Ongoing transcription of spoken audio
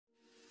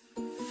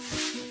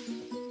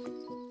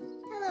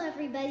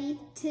everybody.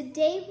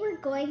 Today we're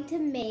going to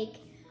make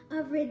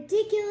a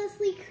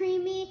ridiculously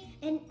creamy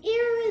and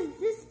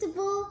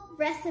irresistible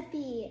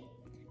recipe.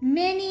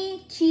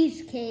 Mini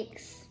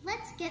cheesecakes.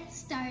 Let's get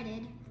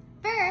started.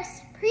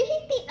 First,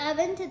 preheat the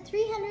oven to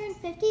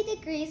 350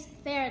 degrees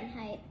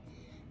Fahrenheit.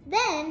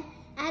 Then,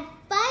 add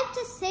 5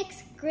 to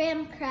 6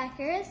 graham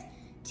crackers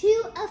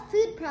to a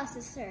food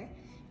processor.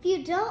 If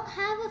you don't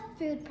have a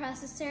food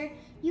processor,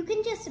 you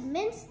can just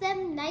mince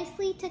them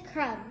nicely to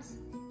crumbs.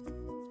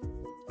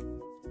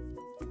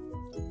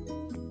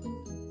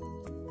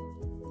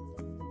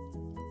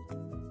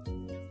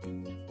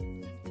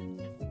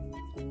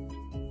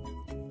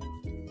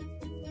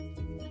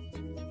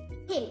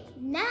 Okay,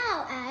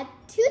 now add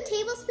 2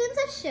 tablespoons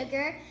of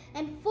sugar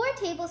and 4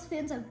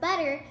 tablespoons of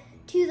butter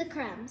to the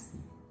crumbs.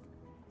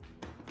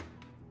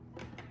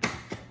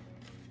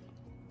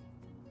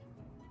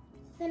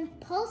 Then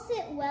pulse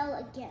it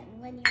well again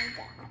when you're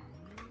done.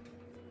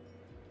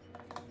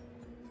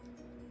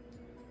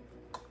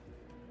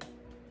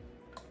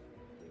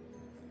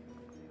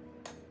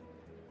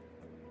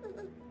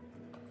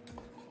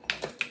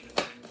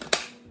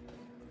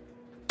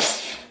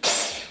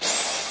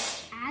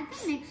 Add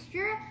the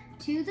mixture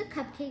to the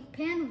cupcake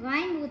pan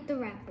lined with the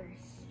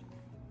wrappers.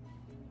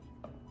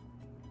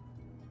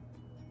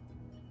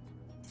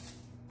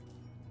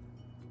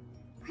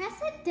 Press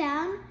it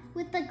down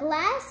with the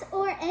glass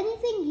or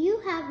anything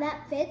you have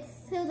that fits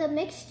so the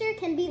mixture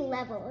can be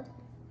leveled.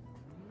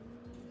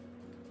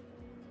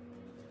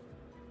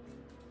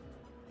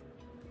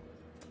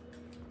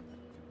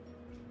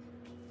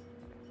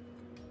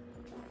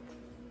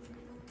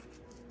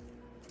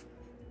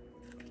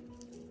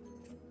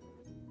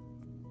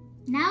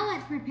 Now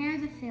let's prepare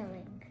the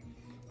filling.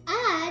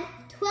 Add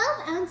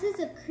 12 ounces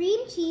of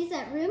cream cheese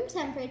at room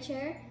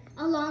temperature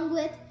along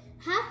with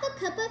half a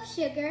cup of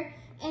sugar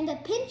and a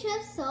pinch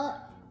of salt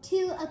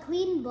to a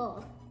clean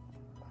bowl.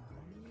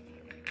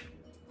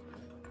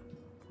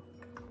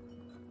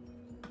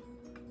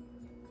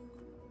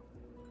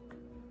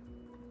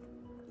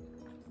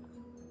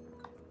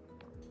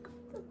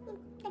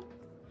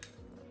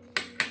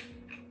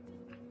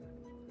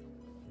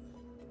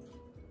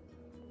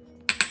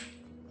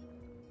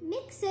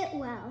 Mix it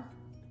well.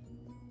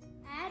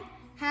 Add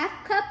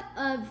half cup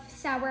of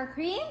sour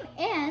cream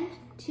and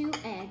 2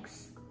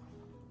 eggs.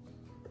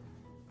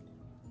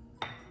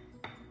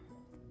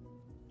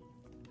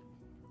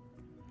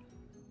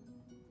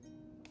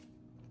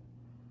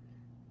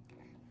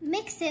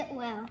 Mix it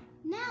well.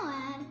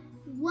 Now add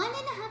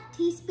 1½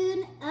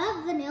 teaspoon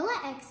of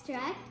vanilla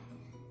extract,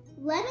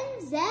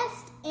 lemon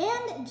zest,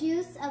 and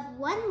juice of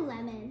 1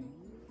 lemon.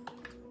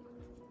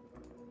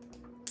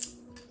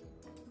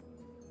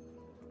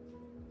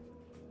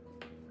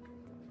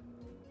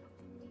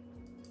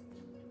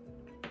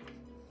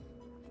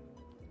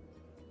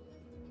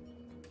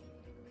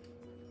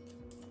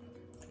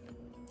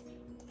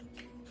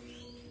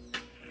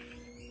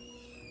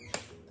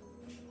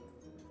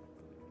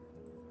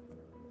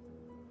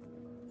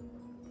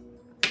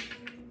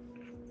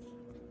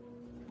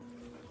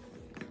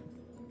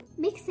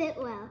 Mix it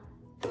well.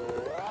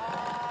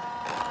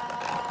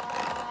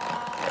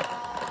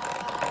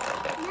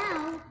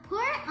 Now, pour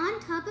it on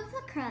top of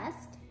the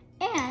crust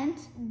and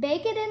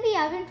bake it in the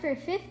oven for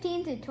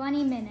 15 to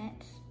 20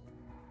 minutes.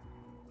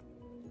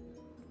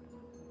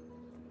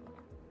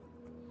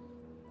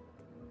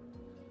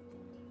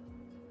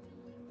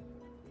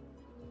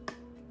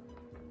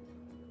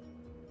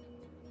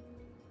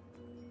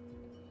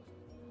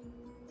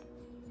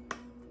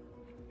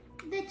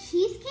 The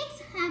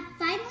cheesecakes have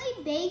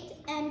finally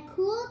baked and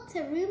cooled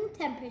to room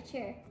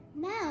temperature.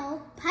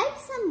 Now, pipe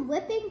some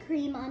whipping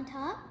cream on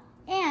top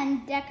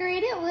and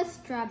decorate it with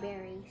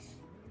strawberries.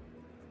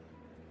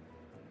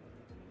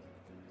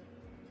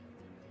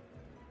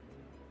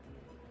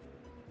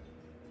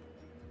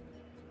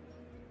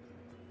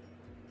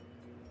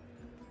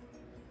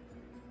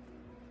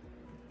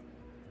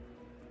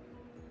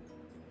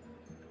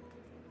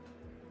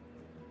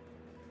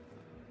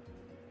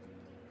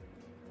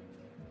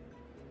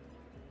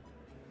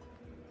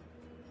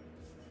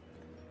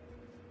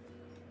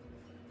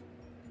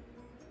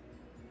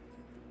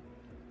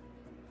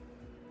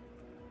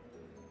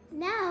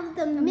 Now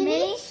the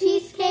mini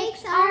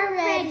cheesecakes are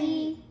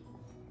ready.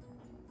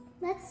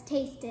 Let's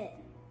taste it.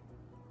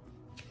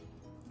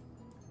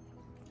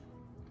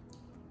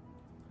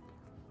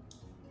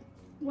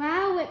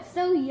 Wow, it's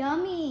so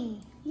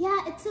yummy. Yeah,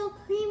 it's so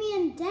creamy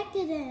and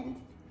decadent.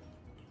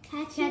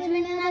 Catch you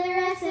in another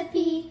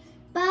recipe.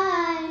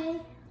 Bye.